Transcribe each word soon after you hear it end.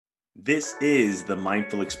This is the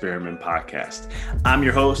Mindful Experiment Podcast. I'm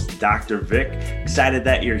your host, Dr. Vic. Excited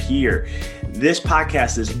that you're here. This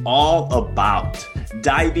podcast is all about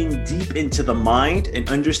diving deep into the mind and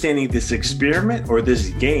understanding this experiment or this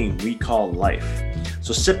game we call life.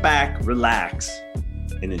 So sit back, relax,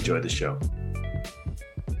 and enjoy the show.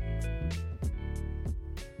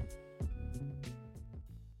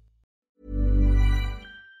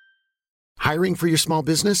 Hiring for your small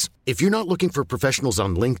business? If you're not looking for professionals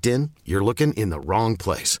on LinkedIn, you're looking in the wrong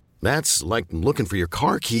place. That's like looking for your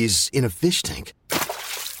car keys in a fish tank.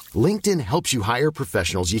 LinkedIn helps you hire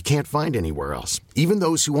professionals you can't find anywhere else, even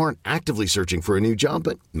those who aren't actively searching for a new job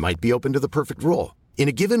but might be open to the perfect role. In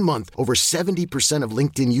a given month, over 70% of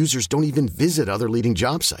LinkedIn users don't even visit other leading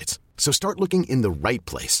job sites. So start looking in the right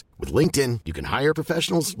place. With LinkedIn, you can hire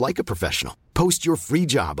professionals like a professional. Post your free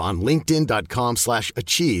job on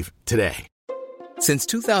linkedin.com/achieve today. Since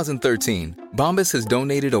 2013, Bombas has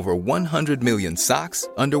donated over 100 million socks,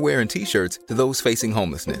 underwear, and T-shirts to those facing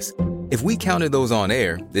homelessness. If we counted those on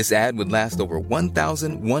air, this ad would last over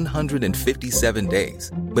 1,157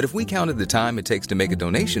 days. But if we counted the time it takes to make a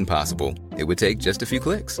donation possible, it would take just a few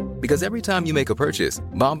clicks. Because every time you make a purchase,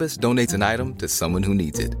 Bombas donates an item to someone who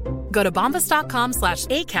needs it. Go to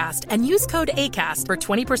bombas.com/ACAST and use code ACAST for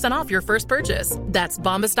 20% off your first purchase. That's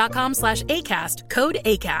bombas.com/ACAST, code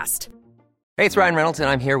ACAST. Hey, it's Ryan Reynolds, and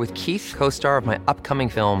I'm here with Keith, co-star of my upcoming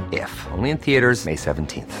film, If, only in theaters May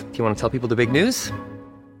 17th. Do you want to tell people the big news?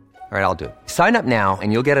 All right, I'll do it. Sign up now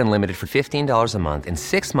and you'll get unlimited for $15 a month and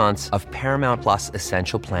 6 months of Paramount Plus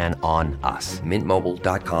Essential Plan on us.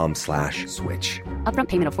 MintMobile.com/switch. Upfront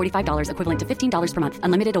payment of $45 equivalent to $15 per month.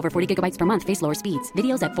 Unlimited over 40 gigabytes per month. Face lower speeds.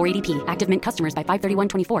 Videos at 480p. Active Mint customers by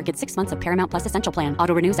 531.24 get 6 months of Paramount Plus Essential Plan.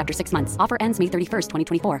 Auto renews after 6 months. Offer ends May 31st,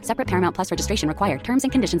 2024. Separate Paramount Plus registration required. Terms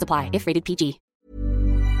and conditions apply if rated PG.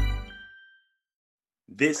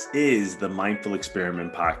 This is the Mindful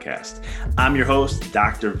Experiment Podcast. I'm your host,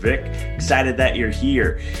 Dr. Vic. Excited that you're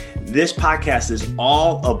here. This podcast is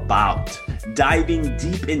all about diving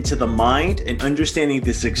deep into the mind and understanding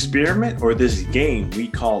this experiment or this game we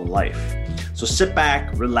call life. So sit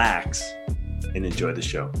back, relax, and enjoy the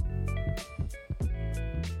show.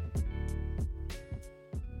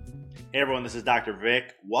 Hey everyone, this is Dr.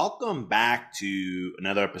 Vic. Welcome back to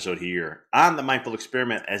another episode here on the Mindful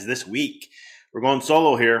Experiment. As this week, we're going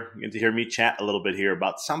solo here. You get to hear me chat a little bit here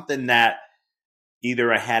about something that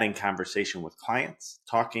either I had in conversation with clients,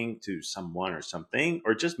 talking to someone or something,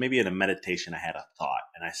 or just maybe in a meditation I had a thought.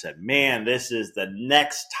 And I said, man, this is the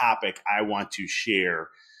next topic I want to share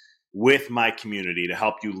with my community to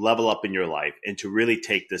help you level up in your life and to really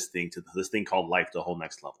take this thing called life to a whole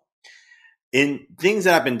next level. In things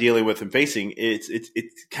that I've been dealing with and facing, it's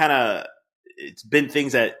been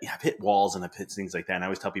things that I've hit walls and I've hit things like that. And I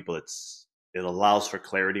always tell people it allows for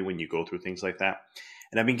clarity when you go through things like that.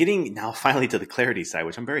 And I've been getting now finally to the clarity side,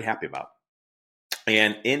 which I'm very happy about.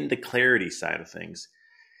 And in the clarity side of things,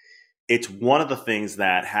 it's one of the things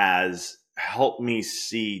that has helped me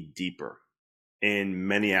see deeper in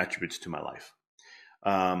many attributes to my life.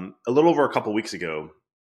 A little over a couple weeks ago,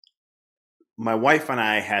 my wife and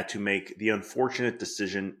I had to make the unfortunate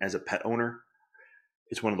decision as a pet owner.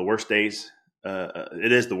 It's one of the worst days.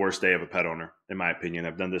 It is the worst day of a pet owner, in my opinion.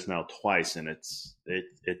 I've done this now twice, and it's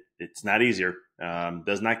not easier.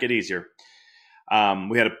 Does not get easier.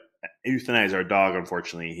 We had to euthanize our dog.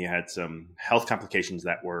 Unfortunately, he had some health complications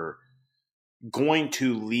that were going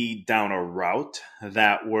to lead down a route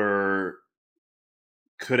that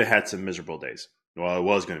could have had some miserable days. Well, it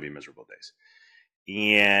was going to be miserable days,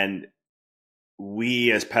 and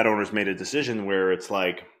we as pet owners made a decision where it's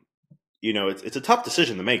like, it's a tough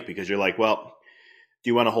decision to make because you're like, well, do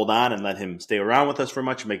you want to hold on and let him stay around with us for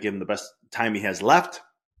much and give him the best time he has left?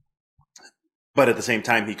 But at the same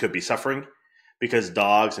time, he could be suffering because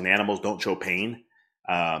dogs and animals don't show pain.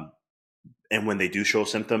 And when they do show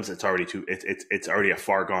symptoms, it's already it's already a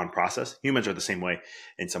far gone process. Humans are the same way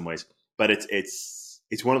in some ways, but it's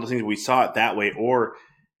one of the things we saw it that way. Or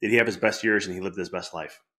did he have his best years and he lived his best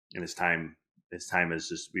life? And his time is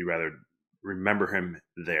just, we rather remember him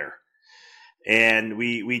there. And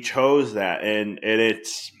we chose that, and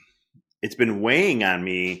it's been weighing on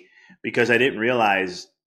me because I didn't realize.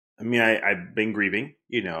 I mean, I've been grieving,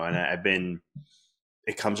 and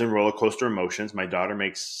it comes in roller coaster emotions. My daughter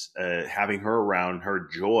makes having her around, her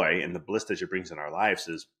joy and the bliss that she brings in our lives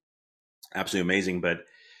is absolutely amazing. But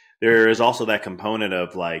there is also that component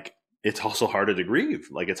of like, it's also harder to grieve.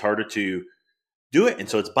 Like it's harder to do it. And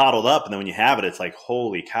so it's bottled up. And then when you have it, it's like,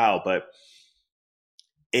 holy cow. But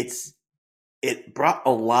it brought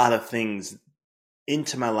a lot of things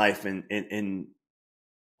into my life and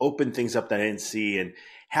opened things up that I didn't see and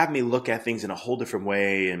have me look at things in a whole different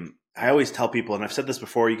way. And I always tell people, and I've said this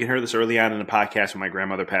before, you can hear this early on in the podcast when my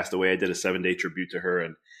grandmother passed away. I did a 7-day tribute to her,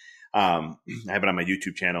 and I have it on my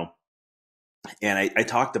YouTube channel. And I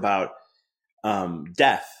talked about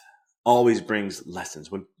death always brings lessons.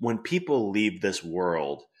 When people leave this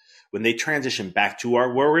world, when they transition back to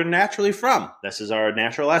where we're naturally from, this is our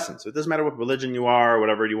natural essence. So it doesn't matter what religion you are or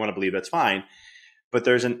whatever you want to believe, that's fine. But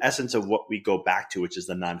there's an essence of what we go back to, which is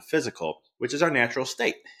the non-physical, which is our natural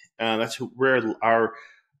state. That's where our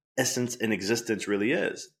essence and existence really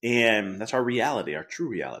is. And that's our reality, our true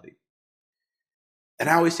reality. And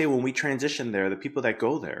I always say when we transition there, the people that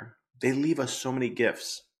go there, they leave us so many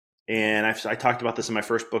gifts. And I talked about this in my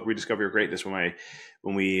first book, Rediscover Your Greatness, when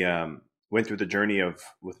we went through the journey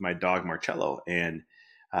with my dog Marcello, and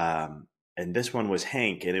this one was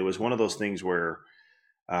Hank, and it was one of those things where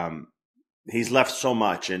he's left so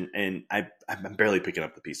much, and I'm barely picking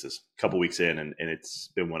up the pieces. A couple weeks in, and it's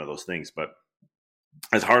been one of those things. But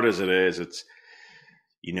as hard as it is, it's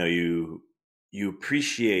you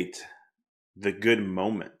appreciate the good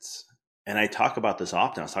moments, and I talk about this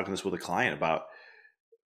often. I was talking this with a client about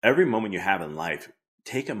every moment you have in life.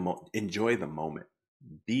 Enjoy the moment.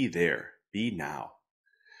 Be there. Be now,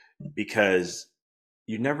 because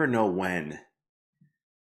you never know when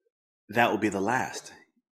that will be the last.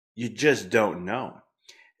 You just don't know.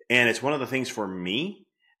 And it's one of the things for me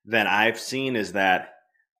that I've seen is that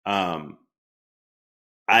I've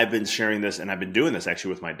been sharing this, and I've been doing this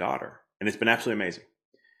actually with my daughter, and it's been absolutely amazing.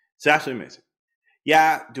 It's absolutely amazing.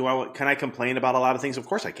 Yeah, can I complain about a lot of things? Of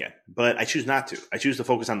course I can, but I choose not to. I choose to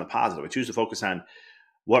focus on the positive. I choose to focus on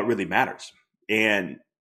what really matters. And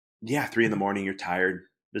yeah, 3 a.m, you're tired.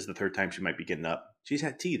 This is the third time she might be getting up. She's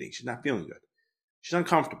had teething. She's not feeling good. She's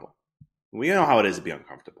uncomfortable. We know how it is to be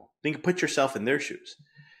uncomfortable. Put yourself in their shoes.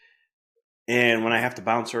 And when I have to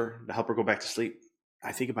bounce her to help her go back to sleep,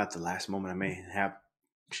 I think about the last moment I may have.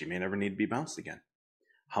 She may never need to be bounced again.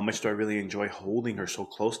 How much do I really enjoy holding her so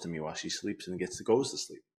close to me while she sleeps and goes to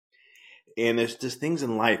sleep? And there's just things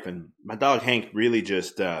in life. And my dog Hank really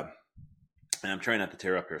just, and I'm trying not to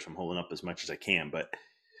tear up here, so I'm holding up as much as I can, but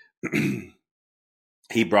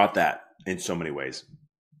he brought that in so many ways.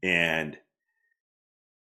 And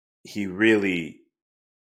he really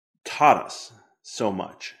taught us so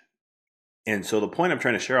much. And so the point I'm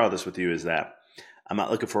trying to share all this with you is that I'm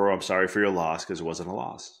not looking for, I'm sorry for your loss, because it wasn't a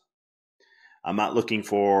loss. I'm not looking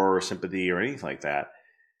for sympathy or anything like that.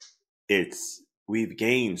 We've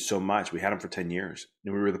gained so much. We had him for 10 years,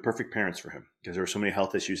 and we were the perfect parents for him because there were so many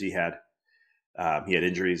health issues he had. He had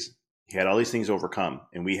injuries. He had all these things overcome,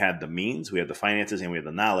 and we had the means, we had the finances, and we had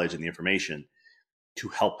the knowledge and the information to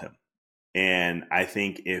help him. And I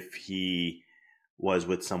think if he was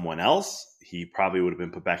with someone else, he probably would have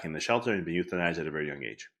been put back in the shelter and been euthanized at a very young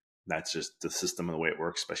age. That's just the system and the way it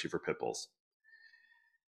works, especially for pit bulls.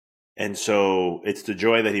 And so it's the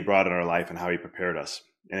joy that he brought in our life and how he prepared us.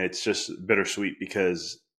 And it's just bittersweet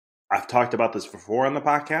because I've talked about this before on the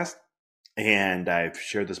podcast, and I've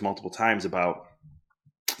shared this multiple times about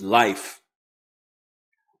life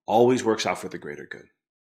always works out for the greater good.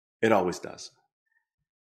 It always does.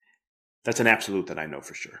 That's an absolute that I know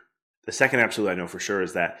for sure. The second absolute I know for sure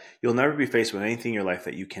is that you'll never be faced with anything in your life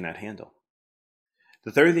that you cannot handle.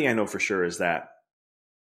 The third thing I know for sure is that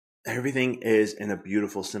everything is in a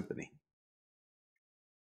beautiful symphony.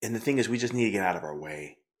 And the thing is, we just need to get out of our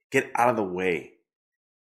way. Get out of the way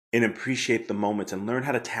and appreciate the moments and learn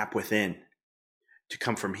how to tap within to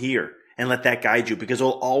come from here and let that guide you, because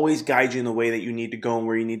it'll always guide you in the way that you need to go and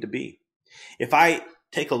where you need to be. If I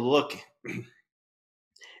take a look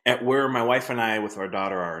at where my wife and I with our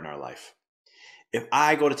daughter are in our life, if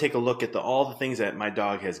I go to take a look at all the things that my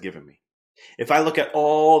dog has given me, if I look at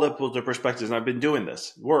all the perspectives, and I've been doing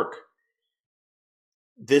this work,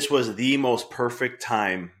 this was the most perfect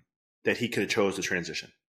time that he could have chose to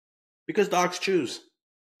transition. Because dogs choose.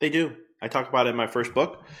 They do. I talked about it in my first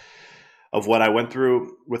book of what I went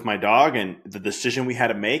through with my dog and the decision we had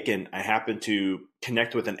to make. And I happened to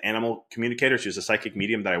connect with an animal communicator. She was a psychic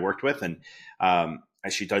medium that I worked with. And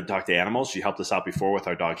she did talk to animals. She helped us out before with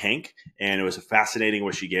our dog, Hank. And it was fascinating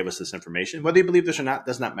where she gave us this information. Whether you believe this or not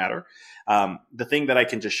does not matter. The thing that I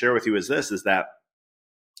can just share with you is that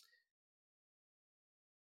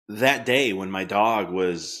day when my dog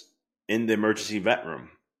was in the emergency vet room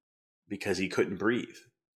because he couldn't breathe,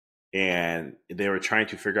 and they were trying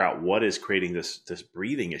to figure out what is creating this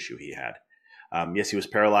breathing issue he had. Yes, he was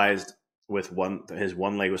paralyzed with his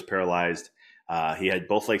one leg was paralyzed. He had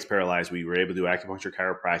both legs paralyzed. We were able to do acupuncture,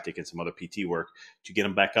 chiropractic, and some other PT work to get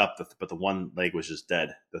him back up, but the one leg was just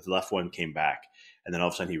dead. The left one came back, and then all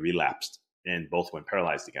of a sudden he relapsed, and both went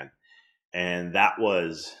paralyzed again. And that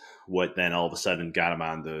was what then all of a sudden got him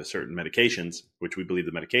on the certain medications, which we believe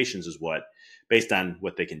the medications is what, based on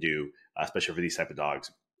what they can do, especially for these type of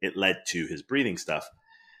dogs, it led to his breathing stuff.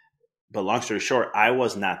 But long story short, I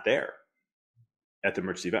was not there at the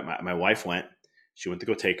emergency vet. My wife went. She went to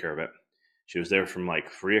go take care of it. She was there from like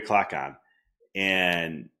 3 o'clock on.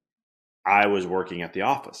 And I was working at the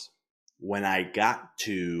office. When I got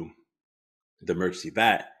to the emergency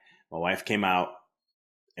vet, my wife came out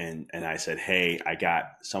and I said, hey, I got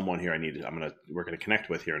someone here we're going to connect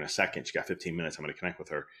with here in a second. She got 15 minutes. I'm going to connect with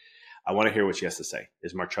her. I want to hear what she has to say.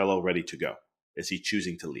 Is Marcello ready to go? Is he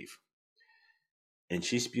choosing to leave? And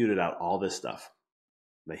she spewed out all this stuff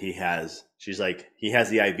that he has. She's like, he has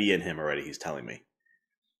the IV in him already. He's telling me.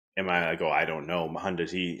 And I go, I don't know. Mahan,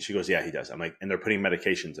 does he? She goes, yeah, he does. I'm like, and they're putting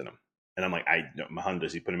medications in him. And I'm like, I know. Mahan,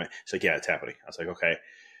 does he put him in? She's like, yeah, it's happening. I was like, okay.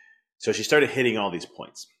 So she started hitting all these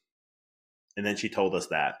points. And then she told us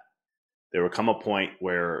that there will come a point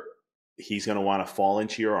where he's going to want to fall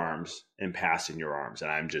into your arms and pass in your arms.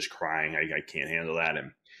 And I'm just crying. I can't handle that.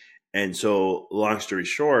 And so long story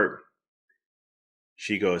short,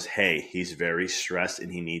 she goes, hey, he's very stressed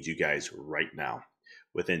and he needs you guys right now.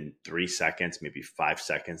 Within 3 seconds, maybe 5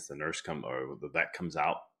 seconds, the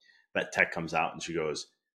vet tech comes out and she goes,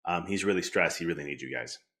 he's really stressed. He really needs you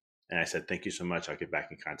guys. And I said, thank you so much. I'll get back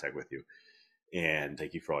in contact with you. And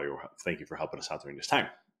thank you for helping us out during this time.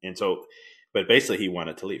 And so, but basically he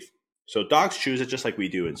wanted to leave. So dogs choose it just like we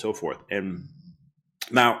do and so forth. And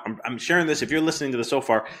now I'm sharing this. If you're listening to this so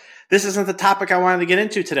far, this isn't the topic I wanted to get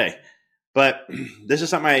into today, but this is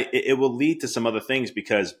something it will lead to some other things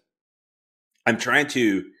because I'm trying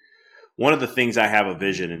to, one of the things I have a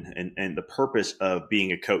vision and the purpose of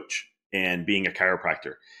being a coach and being a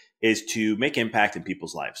chiropractor is to make impact in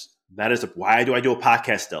people's lives. That is why do I do a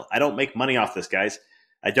podcast still? I don't make money off this, guys.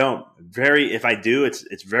 I don't. If I do,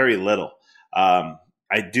 it's very little.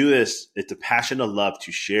 I do this. It's a passion to love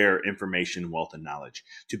to share information, wealth, and knowledge,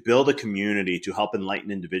 to build a community, to help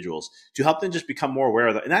enlighten individuals, to help them just become more aware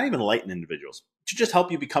of and not even enlighten individuals, to just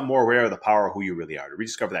help you become more aware of the power of who you really are, to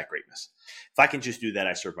rediscover that greatness. If I can just do that,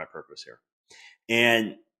 I serve my purpose here.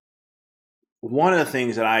 And one of the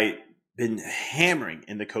things that I've been hammering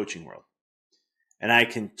in the coaching world, and I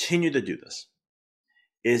continue to do this,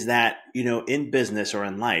 is that, in business or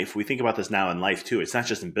in life, we think about this now in life too. It's not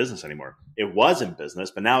just in business anymore. It was in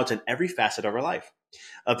business, but now it's in every facet of our life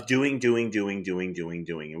of doing. And we think doing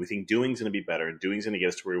is going to be better and doing is going to get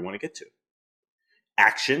us to where we want to get to.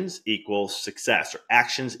 Actions equals success, or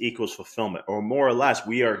actions equals fulfillment, or more or less,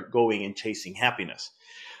 we are going and chasing happiness.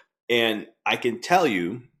 And I can tell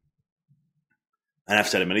you, and I've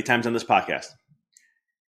said it many times on this podcast,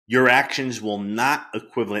 your actions will not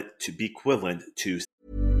be equivalent to.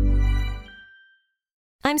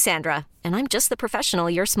 I'm Sandra, and I'm just the professional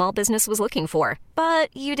your small business was looking for.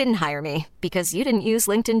 But you didn't hire me because you didn't use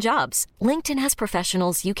LinkedIn Jobs. LinkedIn has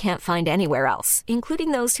professionals you can't find anywhere else,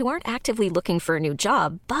 including those who aren't actively looking for a new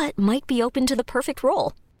job, but might be open to the perfect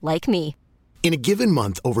role, like me. In a given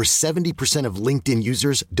month, over 70% of LinkedIn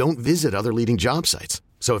users don't visit other leading job sites.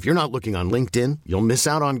 So if you're not looking on LinkedIn, you'll miss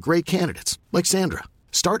out on great candidates like Sandra.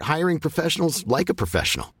 Start hiring professionals like a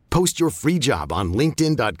professional. Post your free job on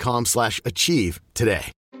linkedin.com/achieve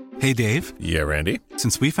today. Hey, Dave. Yeah, Randy.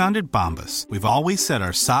 Since we founded Bombas, we've always said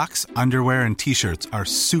our socks, underwear, and T-shirts are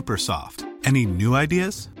super soft. Any new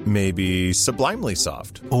ideas? Maybe sublimely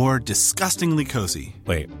soft. Or disgustingly cozy.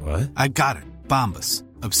 Wait, what? I got it. Bombas.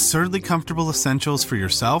 Absurdly comfortable essentials for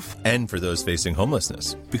yourself and for those facing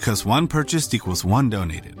homelessness. Because one purchased equals one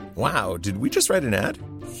donated. Wow, did we just write an ad?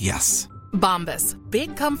 Yes. Bombas.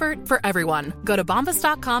 Big comfort for everyone. Go to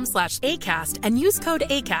bombas.com/ACAST and use code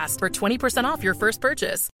ACAST for 20% off your first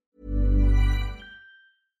purchase.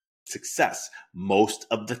 Success most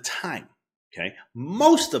of the time. Okay.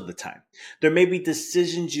 Most of the time. There may be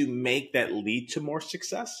decisions you make that lead to more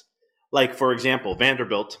success. Like, for example,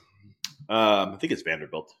 Vanderbilt. I think it's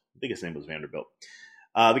Vanderbilt. I think his name was Vanderbilt.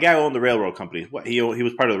 The guy who owned the railroad company. He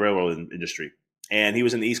was part of the railroad industry. And he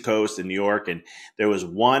was in the East Coast in New York. And there was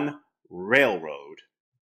one railroad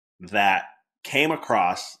that came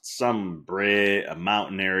across some bridge, a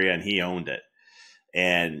mountain area, and he owned it.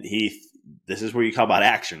 And this is where you talk about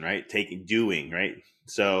action, right? Doing, right?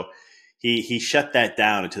 So he shut that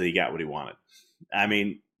down until he got what he wanted. I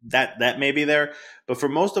mean, that may be there, but for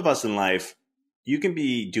most of us in life, you can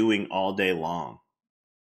be doing all day long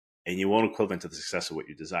and you won't equivalent to the success of what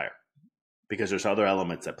you desire, because there's other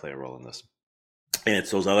elements that play a role in this. And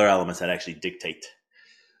it's those other elements that actually dictate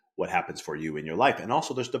what happens for you in your life. And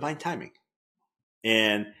also there's divine timing.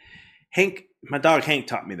 And Hank, my dog Hank,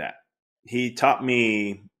 taught me that. He taught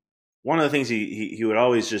me one of the things he would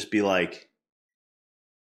always just be like,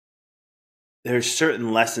 there's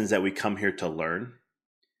certain lessons that we come here to learn.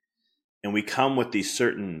 And we come with these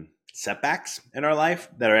certain setbacks in our life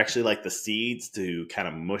that are actually like the seeds to kind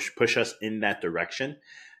of push us in that direction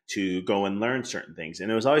to go and learn certain things.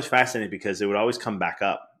 And it was always fascinating because it would always come back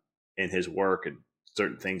up in his work and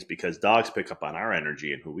certain things, because dogs pick up on our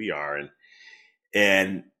energy and who we are.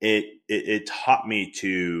 And it taught me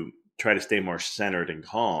to try to stay more centered and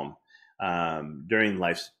calm during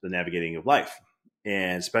the navigating of life.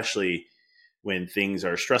 And especially when things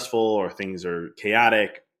are stressful or things are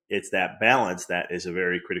chaotic, it's that balance that is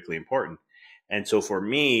very critically important. And so for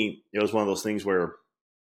me, it was one of those things where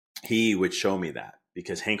he would show me that,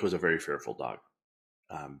 because Hank was a very fearful dog,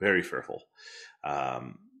 very fearful.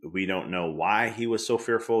 We don't know why he was so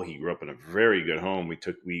fearful. He grew up in a very good home.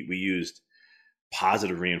 We used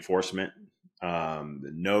positive reinforcement,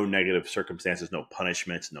 no negative circumstances, no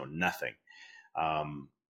punishments, no nothing,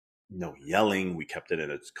 no yelling. We kept it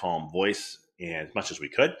in a calm voice and as much as we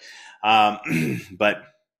could. But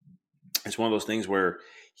it's one of those things where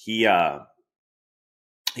he taught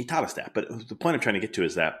us that. But the point I'm trying to get to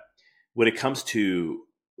is that when it comes to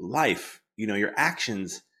life, your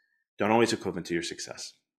actions don't always equivalent to your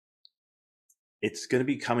success. It's going to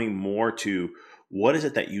be coming more to what is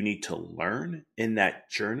it that you need to learn in that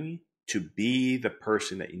journey to be the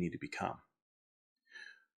person that you need to become.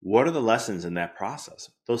 What are the lessons in that process?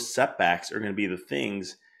 Those setbacks are going to be the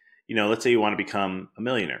things, let's say you want to become a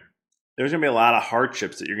millionaire. There's going to be a lot of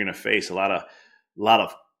hardships that you're going to face, a lot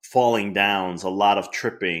of falling downs, a lot of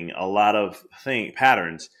tripping, a lot of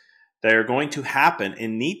patterns that are going to happen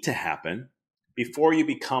and need to happen before you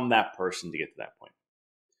become that person to get to that point.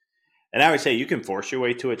 And I would say you can force your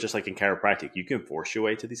way to it, just like in chiropractic. You can force your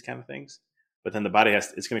way to these kind of things, but then the body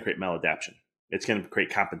it's going to create maladaptation. It's going to create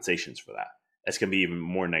compensations for that. It's going to be even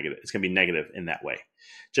more negative. It's going to be negative in that way.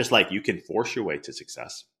 Just like you can force your way to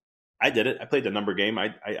success. I did it. I played the number game.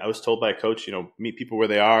 I was told by a coach, meet people where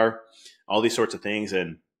they are, all these sorts of things.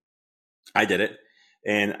 And I did it.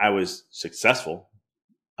 And I was successful,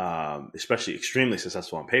 especially extremely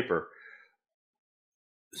successful on paper,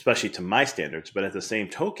 especially to my standards. But at the same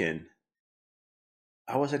token,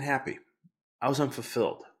 I wasn't happy. I was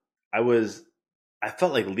unfulfilled. I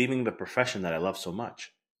felt like leaving the profession that I love so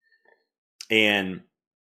much. And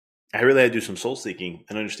I really had to do some soul seeking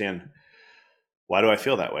and understand, why do I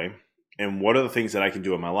feel that way? And what are the things that I can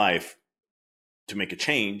do in my life to make a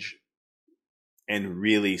change and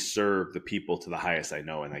really serve the people to the highest I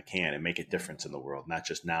know and I can, and make a difference in the world, not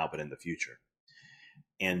just now, but in the future.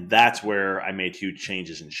 And that's where I made huge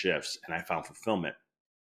changes and shifts, and I found fulfillment,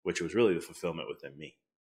 which was really the fulfillment within me,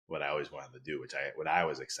 what I always wanted to do, what I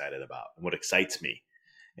was excited about, and what excites me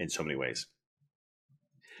in so many ways.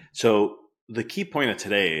 So the key point of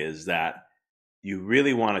today is that you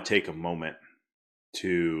really want to take a moment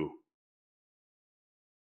to,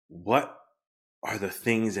 what are the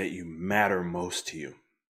things that you matter most to you?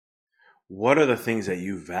 What are the things that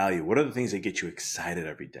you value? What are the things that get you excited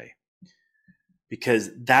every day? Because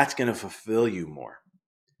that's going to fulfill you more.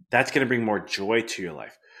 That's going to bring more joy to your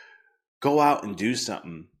life. Go out and do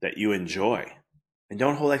something that you enjoy, and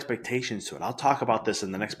don't hold expectations to it. I'll talk about this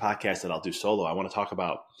in the next podcast that I'll do solo. I want to talk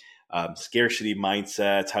about scarcity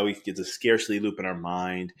mindsets, how we get the scarcity loop in our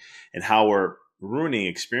mind, and how we're ruining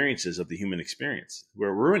experiences of the human experience.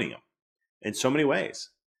 We're ruining them in so many ways.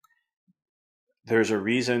 There's a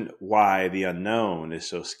reason why the unknown is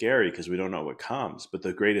so scary, because we don't know what comes. But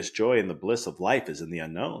the greatest joy and the bliss of life is in the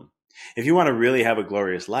unknown. If you want to really have a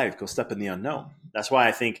glorious life, go step in the unknown. That's why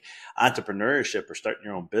I think entrepreneurship, or starting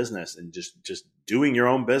your own business and just doing your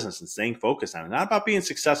own business and staying focused on it, not about being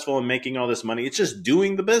successful and making all this money. It's just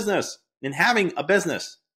doing the business and having a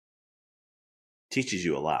business teaches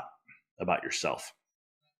you a lot about yourself,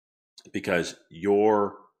 because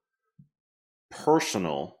your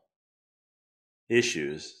personal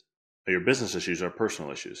issues or your business issues are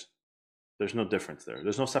personal issues. There's no difference there.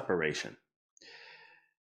 There's no separation.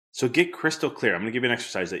 So get crystal clear. I'm going to give you an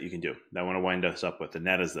exercise that you can do that I want to wind us up with, and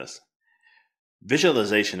that is this.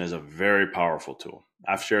 Visualization is a very powerful tool.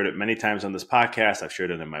 I've shared it many times on this podcast. I've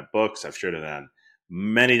shared it in my books. I've shared it on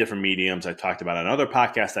many different mediums. I talked about it on other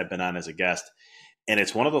podcasts I've been on as a guest. And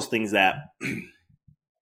it's one of those things that,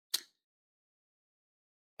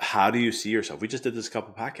 how do you see yourself? We just did this a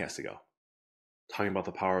couple podcasts ago, talking about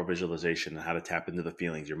the power of visualization and how to tap into the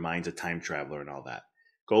feelings. Your mind's a time traveler and all that.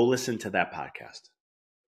 Go listen to that podcast.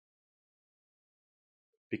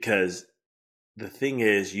 Because the thing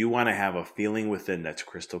is, you want to have a feeling within that's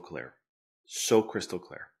crystal clear, so crystal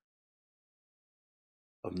clear,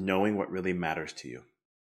 of knowing what really matters to you.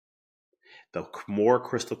 The more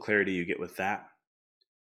crystal clarity you get with that,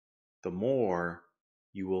 the more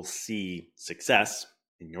you will see success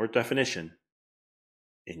in your definition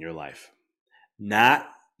in your life. Not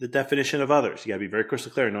the definition of others. You got to be very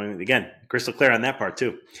crystal clear. Knowing, again, crystal clear on that part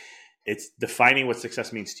too. It's defining what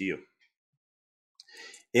success means to you.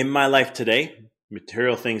 In my life today,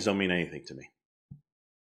 material things don't mean anything to me.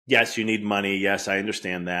 Yes, you need money. Yes, I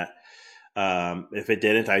understand that. If it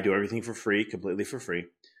didn't, I do everything for free, completely for free.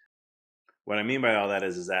 What I mean by all that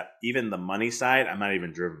is that even the money side, I'm not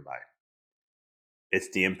even driven by. It's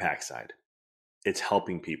the impact side. It's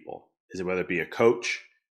helping people. Is it whether it be a coach,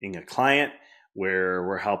 being a client, where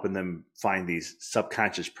we're helping them find these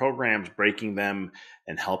subconscious programs, breaking them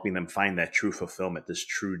and helping them find that true fulfillment, this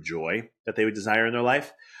true joy that they would desire in their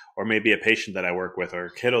life. Or maybe a patient that I work with or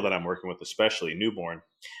a kiddo that I'm working with, especially newborn,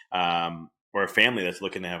 or a family that's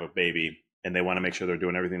looking to have a baby and they want to make sure they're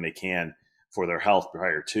doing everything they can for their health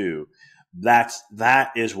prior to. That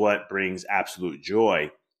is what brings absolute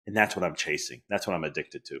joy. And that's what I'm chasing. That's what I'm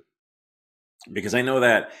addicted to. Because I know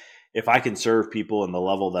that if I can serve people in the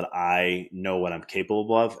level that I know what I'm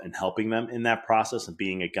capable of and helping them in that process and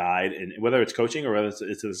being a guide, and whether it's coaching or whether it's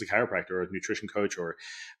a chiropractor or a nutrition coach or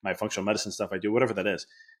my functional medicine stuff I do, whatever that is,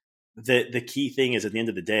 the key thing is at the end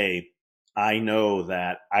of the day, I know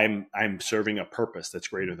that I'm serving a purpose that's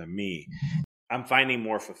greater than me. I'm finding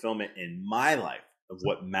more fulfillment in my life of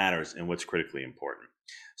what matters and what's critically important.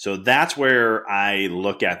 So that's where I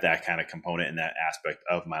look at that kind of component and that aspect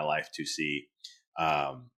of my life to see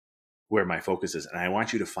where my focus is. And I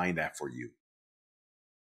want you to find that for you.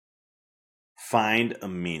 Find a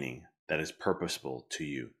meaning that is purposeful to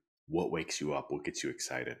you. What wakes you up? What gets you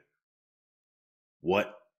excited?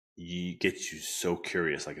 What gets you so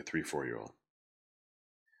curious like a 3-4-year-old?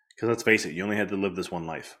 Because let's face it, you only had to live this one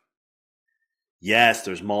life. Yes,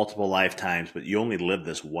 there's multiple lifetimes, but you only live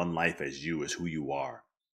this one life as you, as who you are.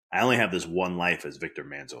 I only have this one life as Victor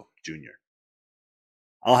Manzo Jr.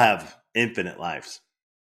 I'll have infinite lives,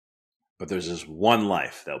 but there's this one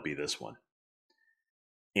life that'll be this one.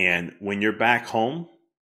 And when you're back home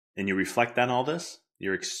and you reflect on all this,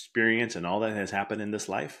 your experience and all that has happened in this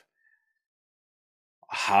life,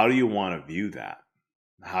 how do you want to view that?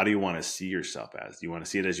 How do you want to see yourself as? Do you want to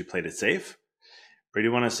see it as you played it safe? Or do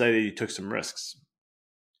you want to say that you took some risks?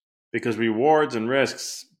 Because rewards and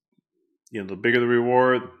risks, the bigger the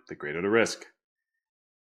reward, the greater the risk.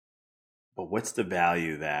 But what's the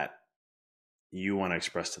value that you want to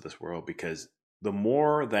express to this world? Because the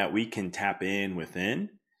more that we can tap in within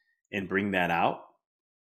and bring that out,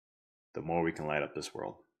 the more we can light up this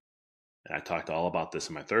world. And I talked all about this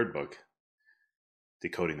in my third book,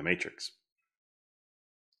 Decoding the Matrix.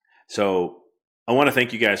 So I want to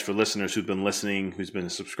thank you guys for listeners who've been listening, who's been a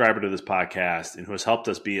subscriber to this podcast, and who has helped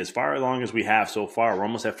us be as far along as we have so far. We're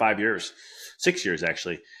almost at 5 years, 6 years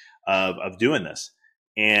actually, of doing this.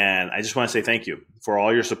 And I just want to say thank you for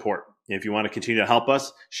all your support. If you want to continue to help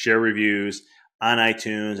us, share reviews on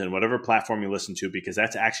iTunes and whatever platform you listen to, because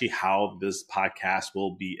that's actually how this podcast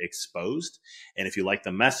will be exposed. And if you like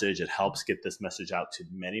the message, it helps get this message out to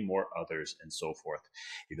many more others and so forth.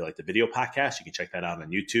 If you like the video podcast, you can check that out on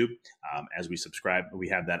YouTube. As we subscribe, we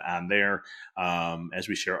have that on there as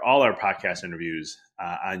we share all our podcast interviews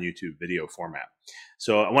on YouTube video format.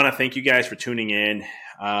 So I want to thank you guys for tuning in.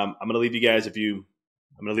 I'm going to leave you guys I'm going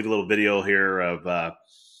to leave a little video here of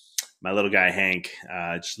my little guy, Hank.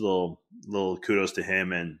 Just a little kudos to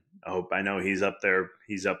him. And I know he's up there.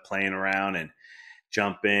 He's up playing around and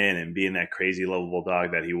jumping and being that crazy lovable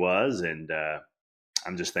dog that he was. And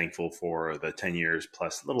I'm just thankful for the 10 years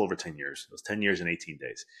plus, a little over 10 years. It was 10 years and 18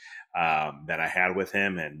 days that I had with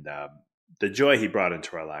him, and the joy he brought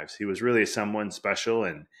into our lives. He was really someone special,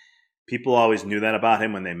 and people always knew that about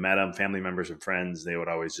him when they met him. Family members and friends, they would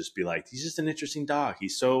always just be like, he's just an interesting dog.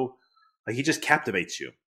 He's so, he just captivates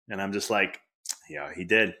you. And I'm just like, he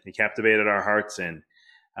did. He captivated our hearts. And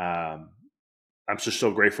I'm just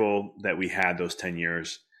so grateful that we had those 10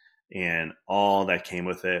 years and all that came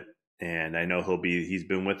with it. And I know he's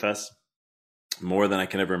been with us more than I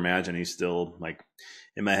can ever imagine. He's still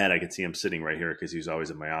in my head, I could see him sitting right here because he was always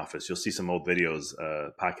in my office. You'll see some old videos,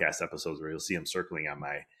 podcast episodes where you'll see him circling on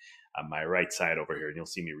my right side over here, and you'll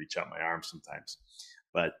see me reach out my arms sometimes.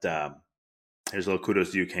 But here's a little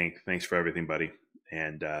kudos to you, Hank. Thanks for everything, buddy.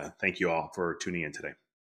 And thank you all for tuning in today.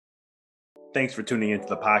 Thanks for tuning into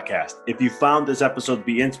the podcast. If you found this episode to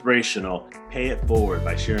be inspirational, pay it forward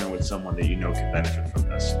by sharing it with someone that you know can benefit from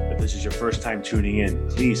this. If this is your first time tuning in,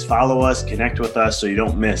 please follow us, connect with us so you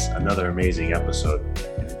don't miss another amazing episode.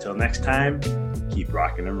 And until next time, keep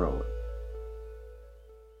rocking and rolling.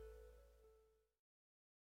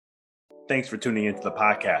 Thanks for tuning into the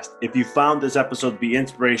podcast. If you found this episode to be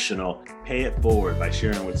inspirational, pay it forward by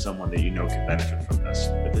sharing with someone that you know can benefit from this.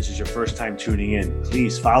 If this is your first time tuning in,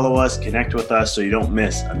 please follow us, connect with us so you don't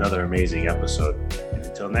miss another amazing episode. And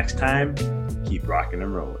until next time, keep rocking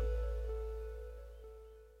and rolling.